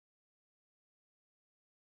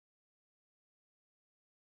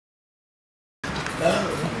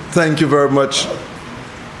Thank you very much.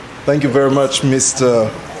 Thank you very much,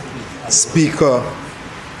 Mr. Speaker.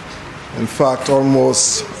 In fact,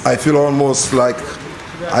 I feel almost like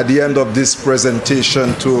at the end of this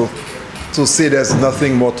presentation to say there's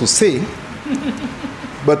nothing more to say.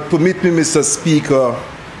 But permit me, Mr. Speaker,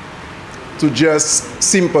 to just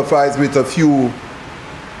sympathize with a few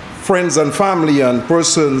friends and family and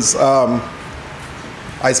persons.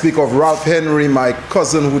 I speak of Ralph Henry, my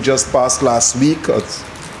cousin who just passed last week,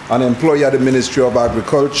 an employee at the Ministry of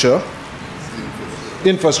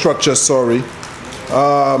Infrastructure, sorry.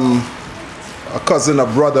 A cousin, a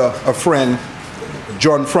brother, a friend,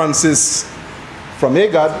 John Francis from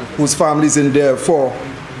Agad, whose family is in there for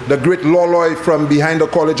the great Loloy from behind the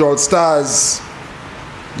College All Stars,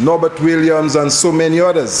 Norbert Williams, and so many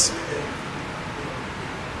others.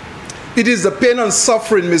 It is the pain and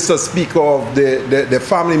suffering, Mr. Speaker, of the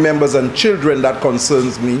family members and children that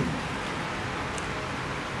concerns me.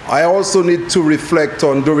 I also need to reflect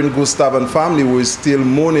on Doreen Gustav and family who is still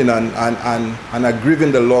mourning and are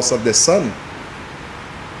grieving the loss of their son.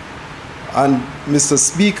 And Mr.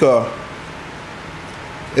 Speaker,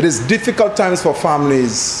 it is difficult times for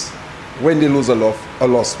families when they lose a loved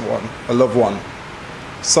one,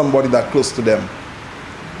 somebody that close to them.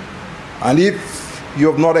 And if you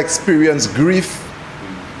have not experienced grief,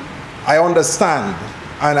 I understand,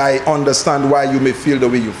 and I understand why you may feel the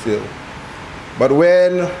way you feel. But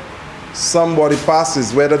when somebody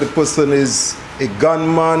passes, whether the person is a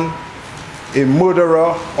gunman, a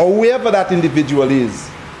murderer, or whoever that individual is,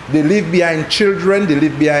 they leave behind children, they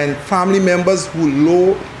leave behind family members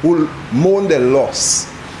who mourn their loss.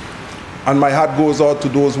 And my heart goes out to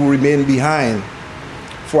those who remain behind,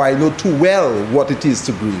 for I know too well what it is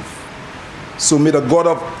to grieve. So may the God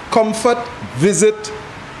of comfort visit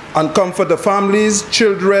and comfort the families,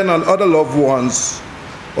 children, and other loved ones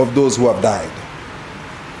of those who have died.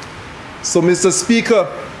 So, Mr. Speaker,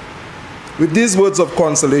 with these words of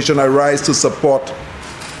consolation, I rise to support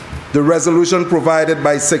the resolution provided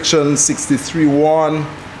by Section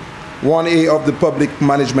 63(1)(1)(a) of the Public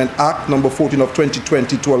Management Act, number 14 of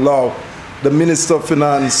 2020, to allow the Minister of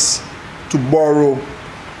Finance to borrow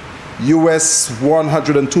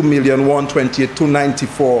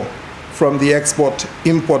 $102,128,294 from the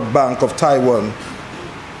Export-Import Bank of Taiwan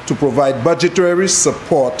to provide budgetary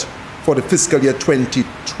support for the fiscal year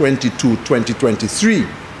 2022-2023.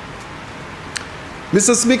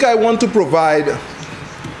 Mr. Speaker, I want to provide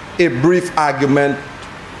a brief argument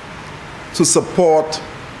to support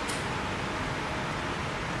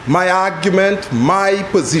my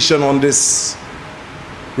position on this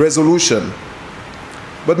resolution.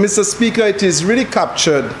 But, Mr. Speaker, it is really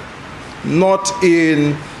captured not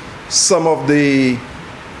in some of the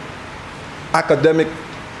academic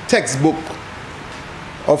textbook.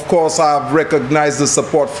 Of course, I've recognized the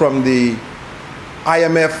support from the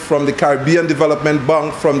IMF, from the Caribbean Development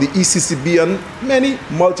Bank, from the ECCB, and many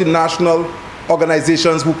multinational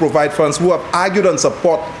organizations who provide funds who have argued and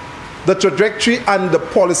support the trajectory and the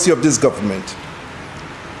policy of this government.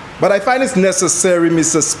 But I find it necessary,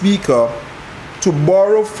 Mr. Speaker, to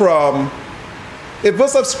borrow from a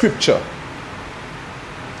verse of scripture.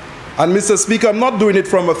 And Mr. Speaker, I'm not doing it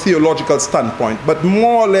from a theological standpoint, but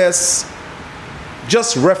more or less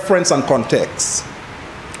just reference and context.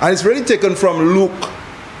 And it's really taken from Luke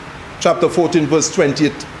chapter 14, verse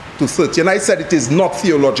 28 to 30. And I said it is not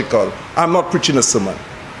theological. I'm not preaching a sermon.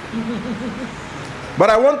 But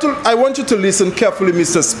I want you to listen carefully,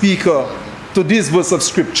 Mr. Speaker, to this verse of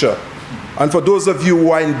scripture. And for those of you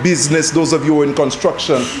who are in business, those of you who are in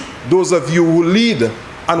construction, those of you who lead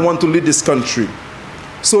and want to lead this country.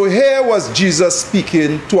 So here was Jesus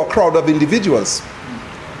speaking to a crowd of individuals.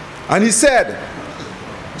 And he said,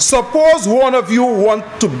 suppose one of you want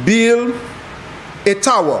to build a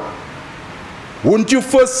tower. Won't you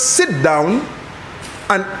first sit down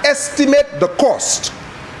and estimate the cost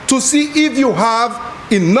to see if you have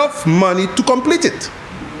enough money to complete it?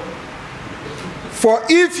 For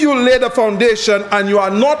if you lay the foundation and you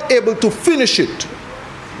are not able to finish it,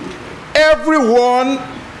 everyone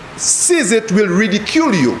sees it will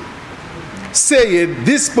ridicule you, saying,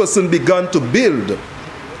 this person began to build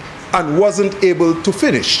and wasn't able to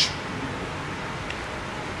finish.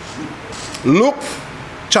 Luke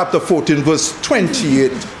chapter 14, verse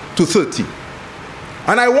 28 to 30.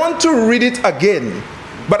 And I want to read it again,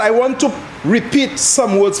 but I want to repeat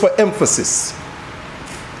some words for emphasis.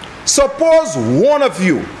 Suppose one of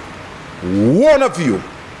you,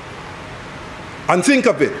 and think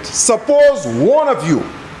of it, suppose one of you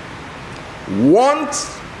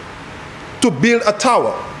wants to build a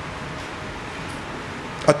tower,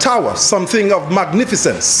 something of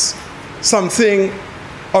magnificence. something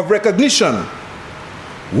of recognition,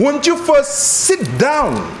 won't you first sit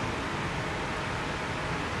down?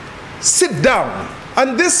 Sit down.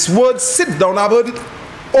 And this word sit down, I've heard it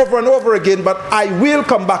over and over again, but I will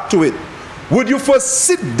come back to it. Would you first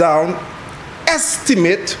sit down,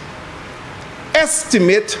 estimate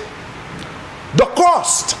the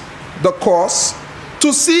cost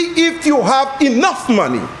to see if you have enough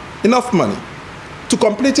money to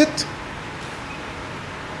complete it?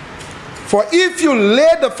 For if you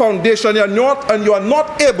lay the foundation and you are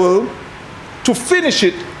not able to finish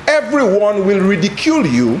it, everyone will ridicule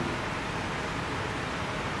you,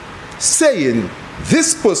 saying,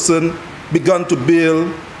 this person began to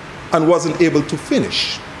build and wasn't able to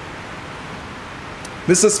finish.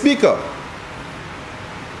 Mr. Speaker,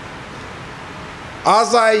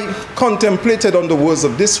 as I contemplated on the words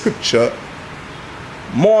of this scripture,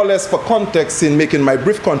 more or less for context in making my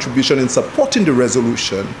brief contribution in supporting the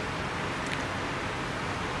resolution,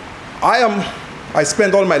 I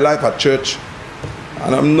spend all my life at church,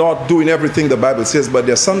 and I'm not doing everything the Bible says, but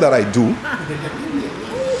there are some that I do.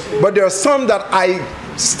 But there are some that I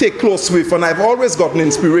stay close with, and I've always gotten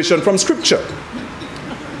inspiration from scripture.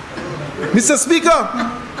 Mr. Speaker,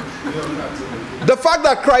 the fact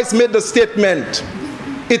that Christ made the statement,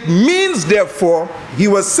 it means therefore, he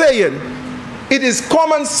was saying, it is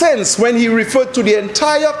common sense when he referred to the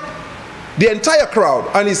entire crowd,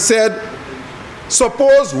 and he said,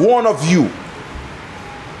 suppose one of you,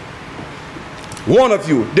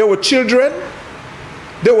 there were children,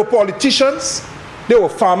 there were politicians, there were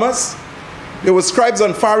farmers, there were scribes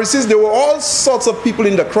and Pharisees, there were all sorts of people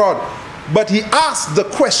in the crowd. But he asked the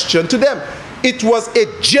question to them. It was a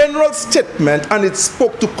general statement and it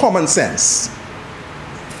spoke to common sense.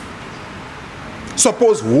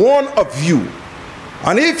 Suppose one of you,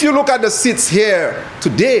 and if you look at the seats here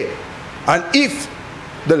today, and if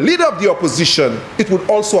the leader of the opposition, it would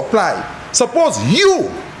also apply. Suppose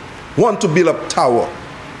you want to build a tower.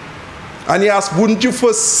 And he asked, wouldn't you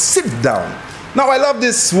first sit down? Now I love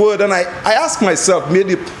this word, and I ask myself,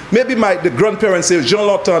 maybe the grandparents say, Jean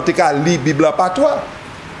l'entend li Bible patois.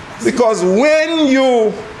 Because when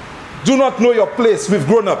you do not know your place with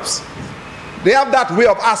grown-ups, they have that way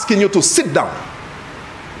of asking you to sit down.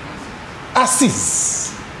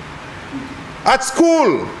 Assise. At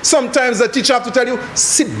school, sometimes the teacher has to tell you,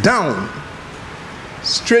 sit down.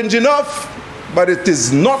 Strange enough, but it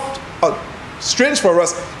is not strange for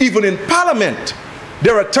us. Even in Parliament,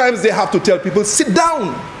 there are times they have to tell people, sit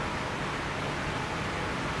down.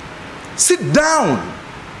 Sit down.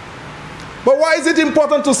 But why is it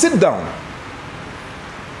important to sit down?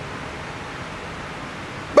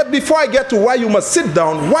 But before I get to why you must sit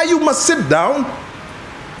down,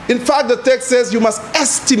 in fact, the text says you must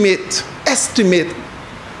estimate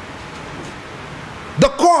the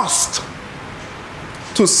cost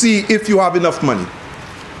to see if you have enough money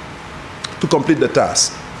to complete the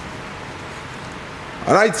task.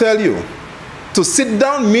 And I tell you, to sit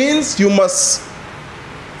down means you must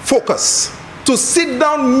focus. To sit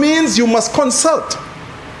down means you must consult.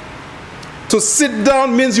 To sit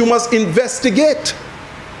down means you must investigate.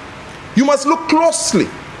 You must look closely.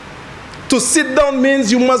 To sit down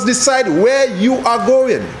means you must decide where you are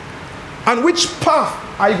going and which path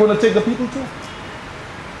are you going to take the people to.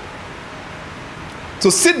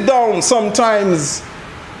 To sit down sometimes,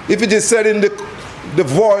 if it is said in the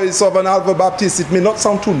voice of an Alva Baptist, it may not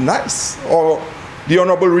sound too nice. Or the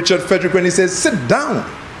Honorable Richard Frederick when he says, sit down.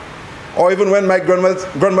 Or even when my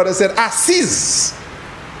grandmother said, assise.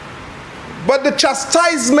 But the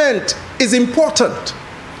chastisement is important.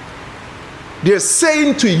 They're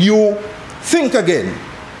saying to you, think again.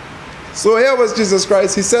 So here was Jesus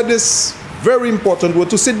Christ. He said this very important word,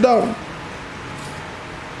 to sit down.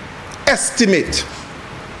 Estimate.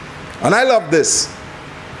 And I love this.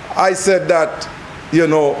 I said that, you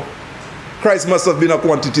know, Christ must have been a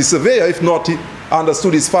quantity surveyor. If not, he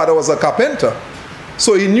understood his father was a carpenter.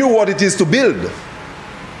 So he knew what it is to build.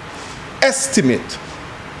 Estimate.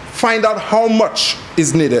 Find out how much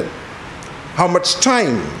is needed. How much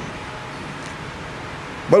time.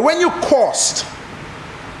 But when you cost,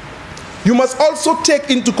 you must also take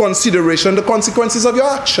into consideration the consequences of your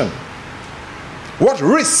action. What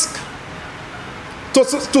risk?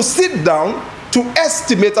 To sit down, to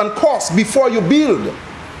estimate and cost before you build.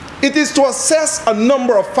 It is to assess a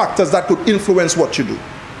number of factors that could influence what you do.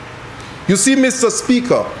 You see, Mr.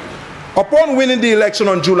 Speaker, upon winning the election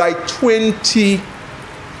on July 20,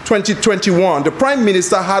 2021, the Prime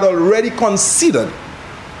Minister had already considered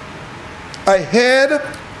ahead,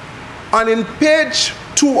 and in page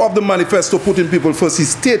 2 of the manifesto, Putting People First, he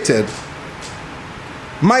stated,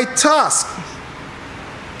 my task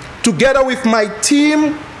together with my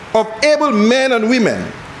team of able men and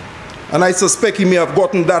women. And I suspect he may have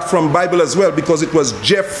gotten that from Bible as well, because it was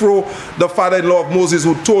Jethro, the father-in-law of Moses,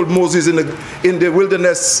 who told Moses in the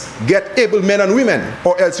wilderness, get able men and women,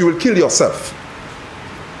 or else you will kill yourself.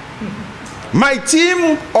 My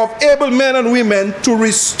team of able men and women to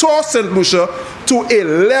restore St. Lucia to a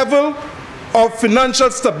level of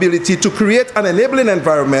financial stability, to create an enabling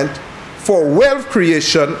environment for wealth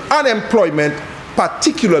creation and employment,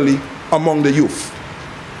 particularly among the youth.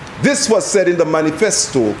 This was said in the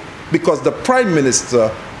manifesto because the Prime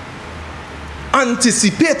Minister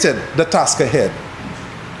anticipated the task ahead.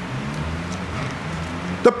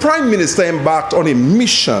 The Prime Minister embarked on a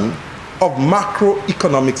mission of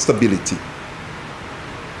macroeconomic stability.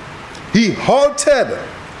 He halted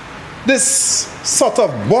this sort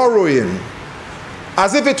of borrowing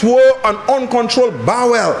as if it were an uncontrolled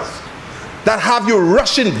bowel that have you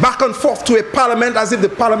rushing back and forth to a parliament as if the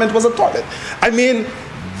parliament was a toilet. I mean,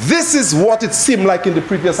 this is what it seemed like in the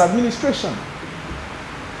previous administration.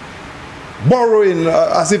 Borrowing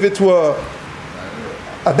as if it were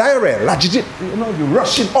a diarrhea, lagigit, you know, you're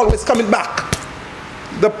rushing, always coming back.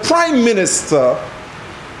 The Prime Minister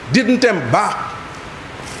didn't embark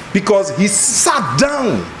because he sat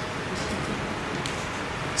down,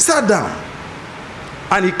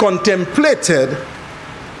 and he contemplated,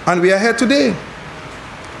 and we are here today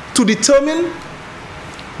to determine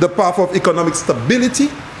the path of economic stability,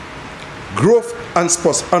 growth,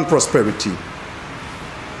 and prosperity.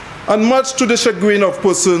 And much to the chagrin of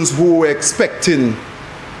persons who were expecting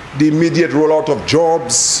the immediate rollout of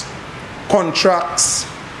jobs, contracts,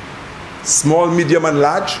 small, medium, and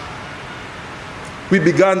large, we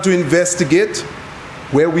began to investigate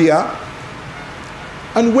where we are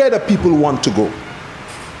and where the people want to go.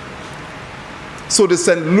 So the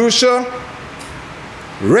St. Lucia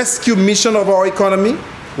rescue mission of our economy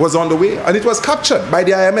was on the way, and it was captured by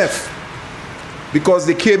the IMF because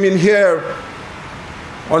they came in here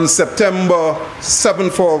on September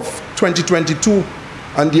 7th of 2022,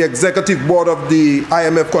 and the executive board of the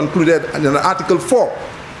IMF concluded in an Article 4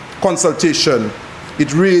 consultation.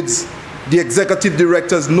 It reads, the executive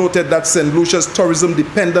directors noted that St. Lucia's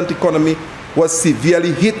tourism-dependent economy was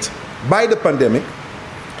severely hit by the pandemic,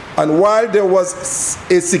 and while there was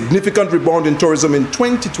a significant rebound in tourism in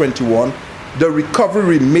 2021, the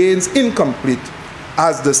recovery remains incomplete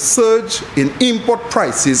as the surge in import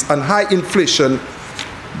prices and high inflation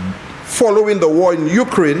following the war in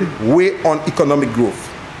Ukraine weigh on economic growth.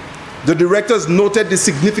 The directors noted the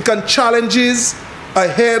significant challenges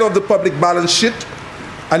ahead of the public balance sheet,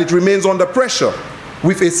 and it remains under pressure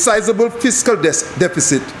with a sizable fiscal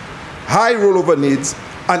deficit, high rollover needs,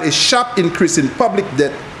 and a sharp increase in public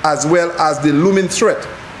debt, as well as the looming threat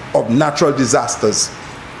of natural disasters.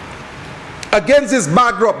 Against this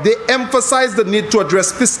backdrop, they emphasized the need to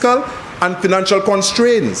address fiscal and financial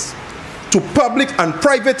constraints to public and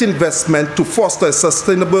private investment to foster a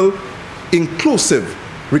sustainable, inclusive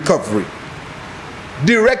recovery.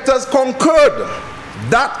 Directors concurred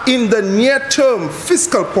that in the near term,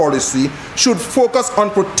 fiscal policy should focus on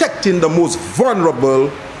protecting the most vulnerable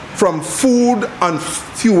from food and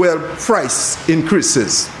fuel price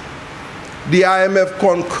increases. The IMF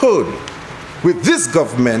concurred with this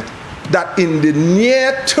government that in the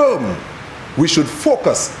near term, we should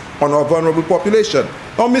focus on our vulnerable population.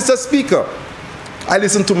 Now, Mr. Speaker, I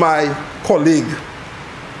listened to my colleague,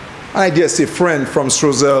 I dare say friend from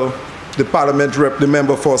Strozel, the parliament rep, the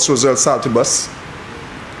member for Strozel Saltibus,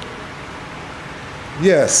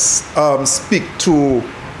 speak to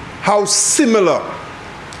how similar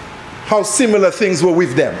things were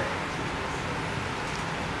with them.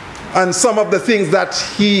 And some of the things that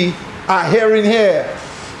he are hearing here,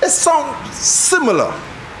 it sounds similar,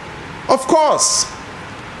 of course.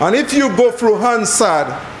 And if you go through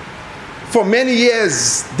Hansard for many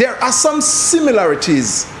years, there are some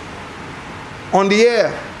similarities on the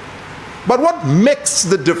air. But what makes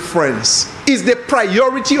the difference is the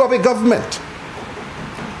priority of a government.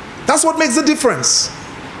 That's what makes the difference,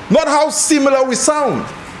 not how similar we sound.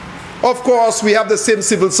 Of course, we have the same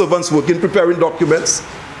civil servants working, preparing documents.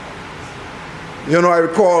 You know, I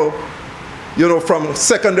recall, you know, from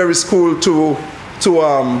secondary school to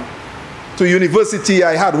university,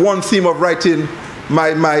 I had one theme of writing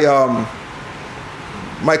my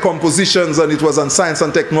compositions, and it was on science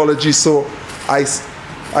and technology. So I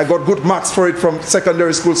got good marks for it from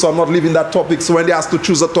secondary school, so I'm not leaving that topic. So when they asked to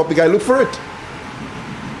choose a topic, I look for it.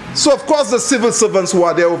 So of course the civil servants who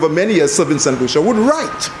are there over many years serving St. Lucia would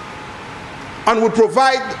write and would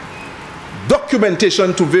provide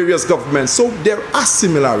documentation to various governments. So there are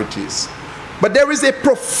similarities. But there is a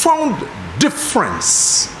profound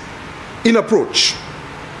difference in approach.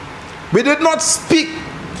 We did not speak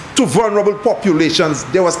to vulnerable populations.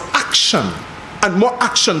 There was action and more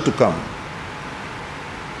action to come.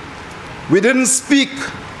 We didn't speak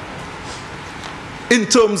in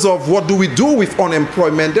terms of what do we do with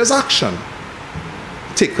unemployment. There's action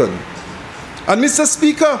taken. And Mr.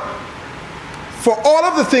 Speaker, for all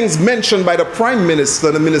of the things mentioned by the Prime Minister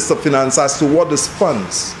and the Minister of Finance as to what these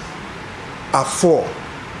funds are for,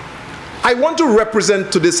 I want to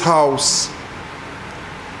represent to this House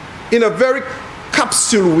in a very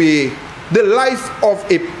capsule way the life of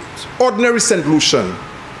an ordinary St. Lucian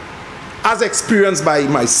as experienced by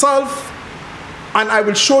myself, and I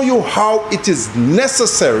will show you how it is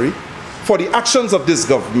necessary for the actions of this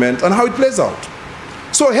government and how it plays out.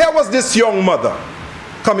 So here was this young mother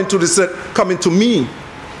coming to me,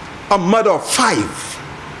 a mother of 5.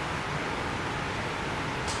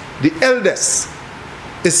 The eldest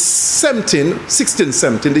is 16,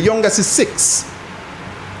 17. The youngest is 6.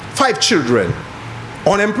 5 children,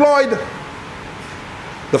 unemployed.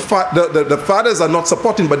 The fathers are not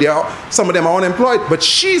supporting, but some of them are unemployed. But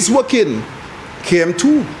she's working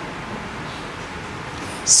KM2.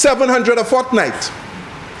 $700 a fortnight,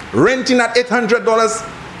 renting at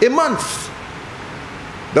 $800 a month.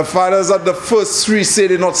 The fathers of the first 3 say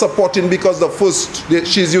they're not supporting because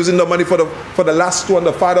she's using the money for the last 2, and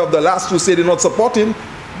the father of the last 2 say they're not supporting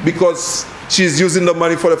because she's using the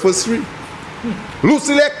money for the first 3.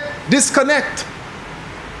 Lucia, disconnect.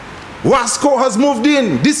 Wasco has moved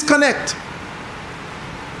in, disconnect.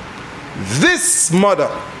 This mother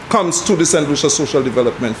comes to the St. Lucia Social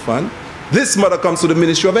Development Fund. This mother comes to the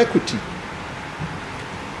Ministry of Equity.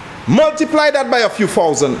 Multiply that by a few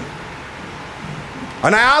thousand.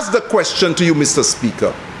 And I ask the question to you, Mr.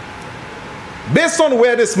 Speaker. Based on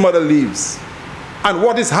where this mother lives and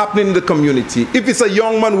what is happening in the community, if it's a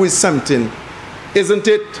young man who is 17, isn't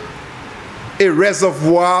it a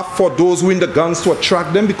reservoir for those who are in the gangs to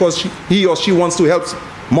attract them because he or she wants to help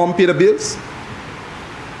mom pay the bills?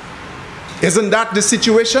 Isn't that the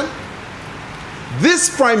situation?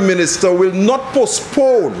 This Prime Minister will not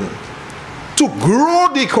postpone to grow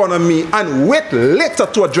the economy and wait later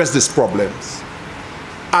to address these problems,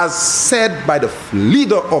 as said by the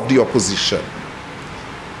leader of the opposition.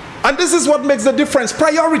 And this is what makes the difference,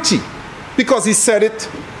 priority, because he said it,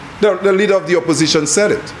 the leader of the opposition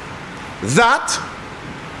said it, that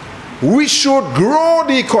we should grow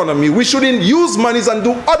the economy, we shouldn't use monies and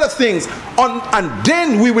do other things, and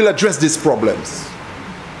then we will address these problems.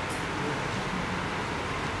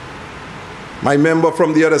 My member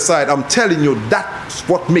from the other side, I'm telling you, that's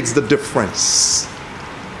what makes the difference.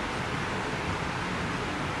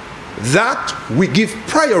 That we give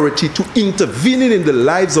priority to intervening in the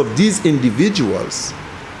lives of these individuals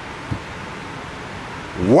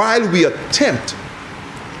while we attempt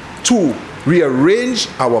to rearrange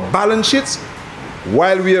our balance sheets,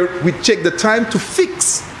 while we take the time to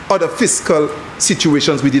fix other fiscal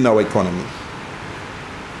situations within our economy.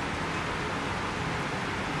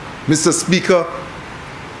 Mr. Speaker,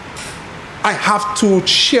 I have to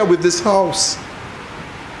share with this House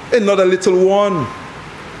another little one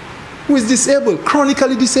who is disabled,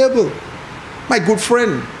 chronically disabled, my good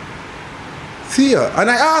friend, Thea. And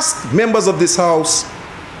I ask members of this House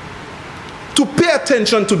to pay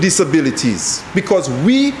attention to disabilities, because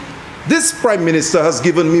this Prime Minister has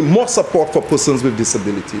given me more support for persons with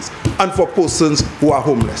disabilities and for persons who are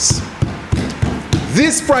homeless.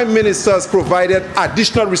 This Prime Minister has provided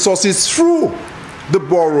additional resources through the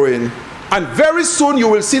borrowing, and very soon you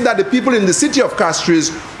will see that the people in the city of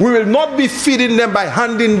Castries, we will not be feeding them by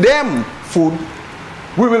handing them food.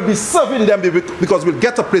 We will be serving them because we'll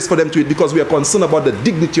get a place for them to eat, because we are concerned about the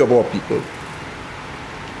dignity of our people.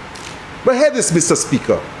 But hear this, Mr.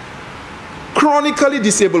 Speaker. Chronically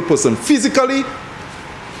disabled person, physically,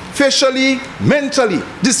 facially, mentally,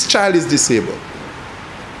 this child is disabled.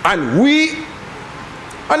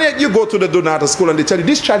 And yet you go to the Donata school and they tell you,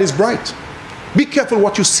 this child is bright. Be careful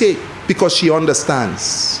what you say, because she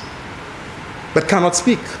understands, but cannot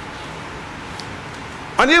speak.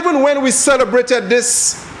 And even when we celebrated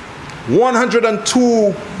this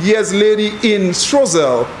 102 years lady in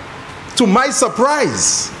Strozel, to my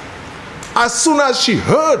surprise, as soon as she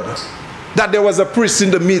heard that there was a priest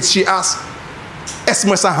in the midst, she asked,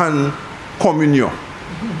 Esmesahan communion.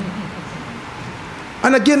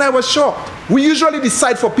 And again, I was shocked. We usually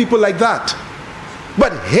decide for people like that.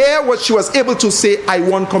 But here, what she was able to say, I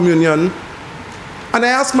want communion. And I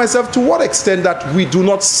asked myself, to what extent that we do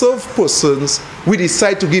not serve persons, we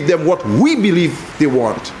decide to give them what we believe they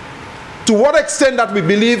want. To what extent that we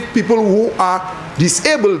believe people who are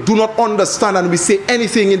disabled do not understand, and we say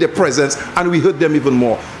anything in their presence and we hurt them even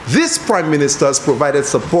more. This Prime Minister has provided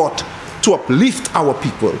support to uplift our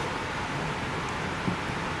people,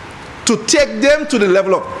 to take them to the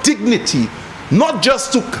level of dignity, not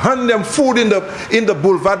just to hand them food in the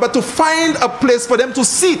boulevard, but to find a place for them to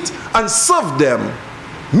sit and serve them,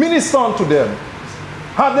 minister unto them,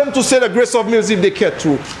 have them to say the grace of meals if they care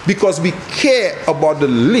to, because we care about the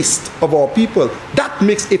least of our people. That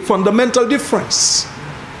makes a fundamental difference.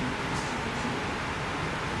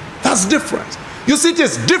 That's different. You see, it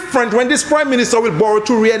is different when this Prime Minister will borrow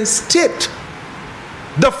to reinstate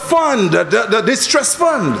the fund, the distress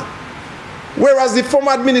fund. Whereas the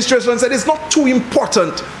former administration said it's not too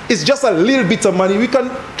important, it's just a little bit of money, we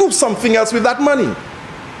can do something else with that money.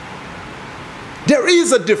 There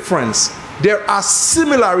is a difference. There are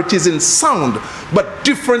similarities in sound, but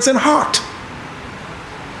difference in heart.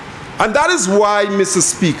 And that is why, Mr.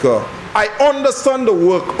 Speaker, I understand the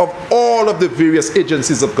work of all of the various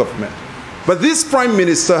agencies of government. But this Prime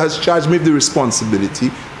Minister has charged me with the responsibility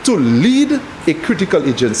to lead a critical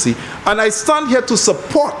agency, and I stand here to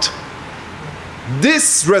support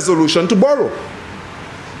this resolution to borrow,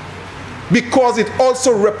 because it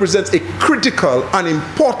also represents a critical and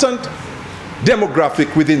important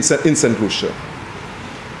demographic within St. Lucia.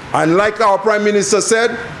 And like our Prime Minister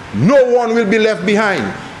said, no one will be left behind.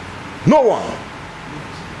 No one.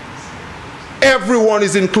 Everyone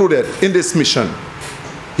is included in this mission.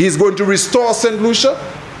 He is going to restore St. Lucia.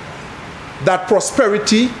 That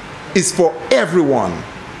prosperity is for everyone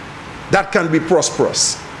that can be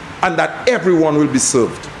prosperous, and that everyone will be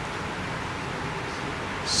served.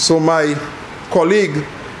 So my colleague,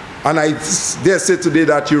 and I dare say today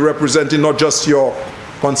that you're representing not just your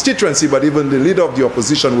constituency, but even the leader of the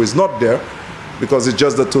opposition who is not there, because it's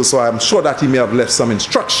just the two, so I'm sure that he may have left some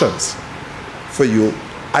instructions for you.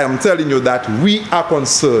 I am telling you that we are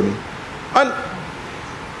concerned. And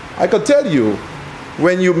I can tell you,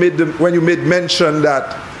 when you made mention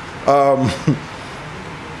that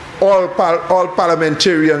all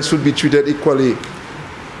parliamentarians should be treated equally,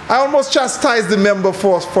 I almost chastised the member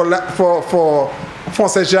for Jacques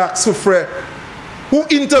Soufre, who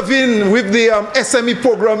intervened with the SME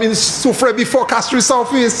program in Soufre before Castries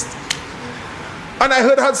Southeast. And I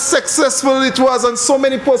heard how successful it was, and so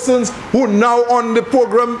many persons who now on the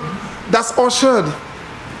program that's ushered.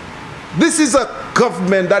 This is a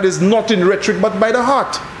government that is not in rhetoric but by the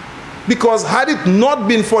heart. Because had it not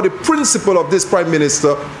been for the principle of this Prime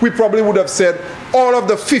Minister, we probably would have said all of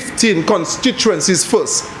the 15 constituencies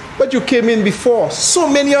first. But you came in before so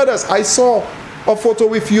many others. I saw a photo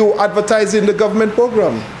with you advertising the government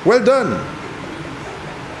program. Well done.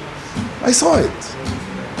 I saw it.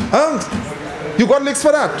 You got licks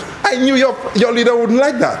for that. I knew your leader wouldn't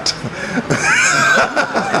like that.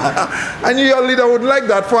 I knew your leader wouldn't like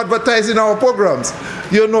that for advertising our programs.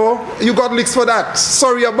 You know, you got licks for that.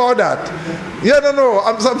 Sorry about that. Yeah, no,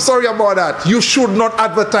 I'm sorry about that. You should not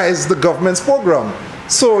advertise the government's program.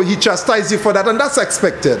 So he chastised you for that, and that's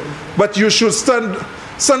expected. But you should stand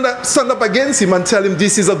up against him and tell him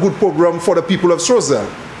this is a good program for the people of Strozel.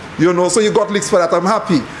 You know, so you got licks for that. I'm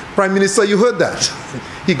happy. Prime Minister, you heard that.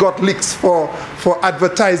 He got licks for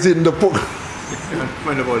advertising the program.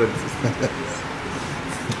 Point of order.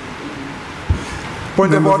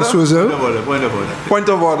 Point of order? Point of order. Point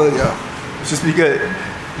of order, yeah. Mr. Speaker,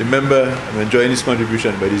 remember, I'm enjoying his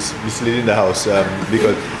contribution, but he's misleading the House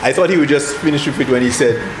because I thought he would just finish with it when he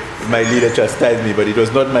said, my leader chastised me, but it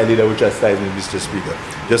was not my leader who chastised me, Mr. Speaker.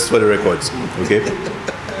 Just for the records, okay?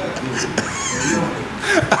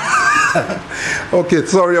 Okay,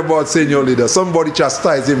 sorry about saying your leader. Somebody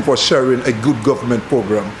chastised him for sharing a good government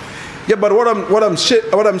program. Yeah, but what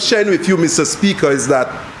I'm sharing with you, Mr. Speaker, is that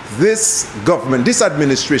this government, this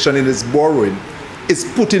administration in its borrowing, is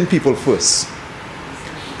putting people first.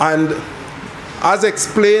 And as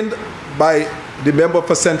explained by the member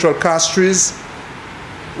for Central Castries,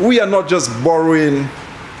 we are not just borrowing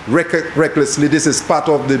recklessly. This is part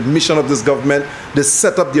of the mission of this government, the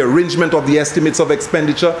setup, the arrangement of the estimates of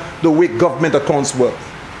expenditure, the way government accounts work.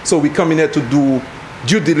 So we come in here to do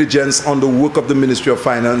due diligence on the work of the Ministry of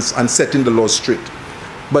Finance and setting the law straight.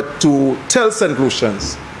 But to tell St.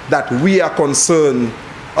 Lucians that we are concerned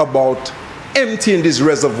about emptying this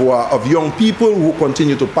reservoir of young people who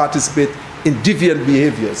continue to participate in deviant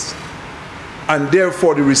behaviors, and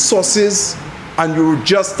therefore the resources, and you will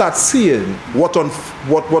just start seeing what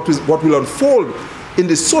will unfold in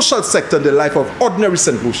the social sector, in the life of ordinary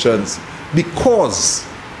St. Lucians, because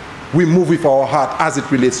we move with our heart as it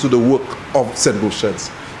relates to the work of St. Lucians.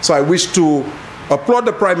 So I wish to applaud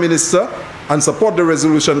the Prime Minister and support the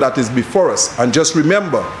resolution that is before us. And just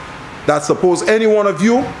remember that suppose any one of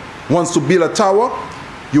you wants to build a tower,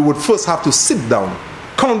 you would first have to sit down,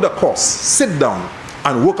 count the costs, sit down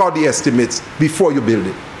and work out the estimates before you build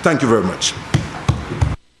it. Thank you very much.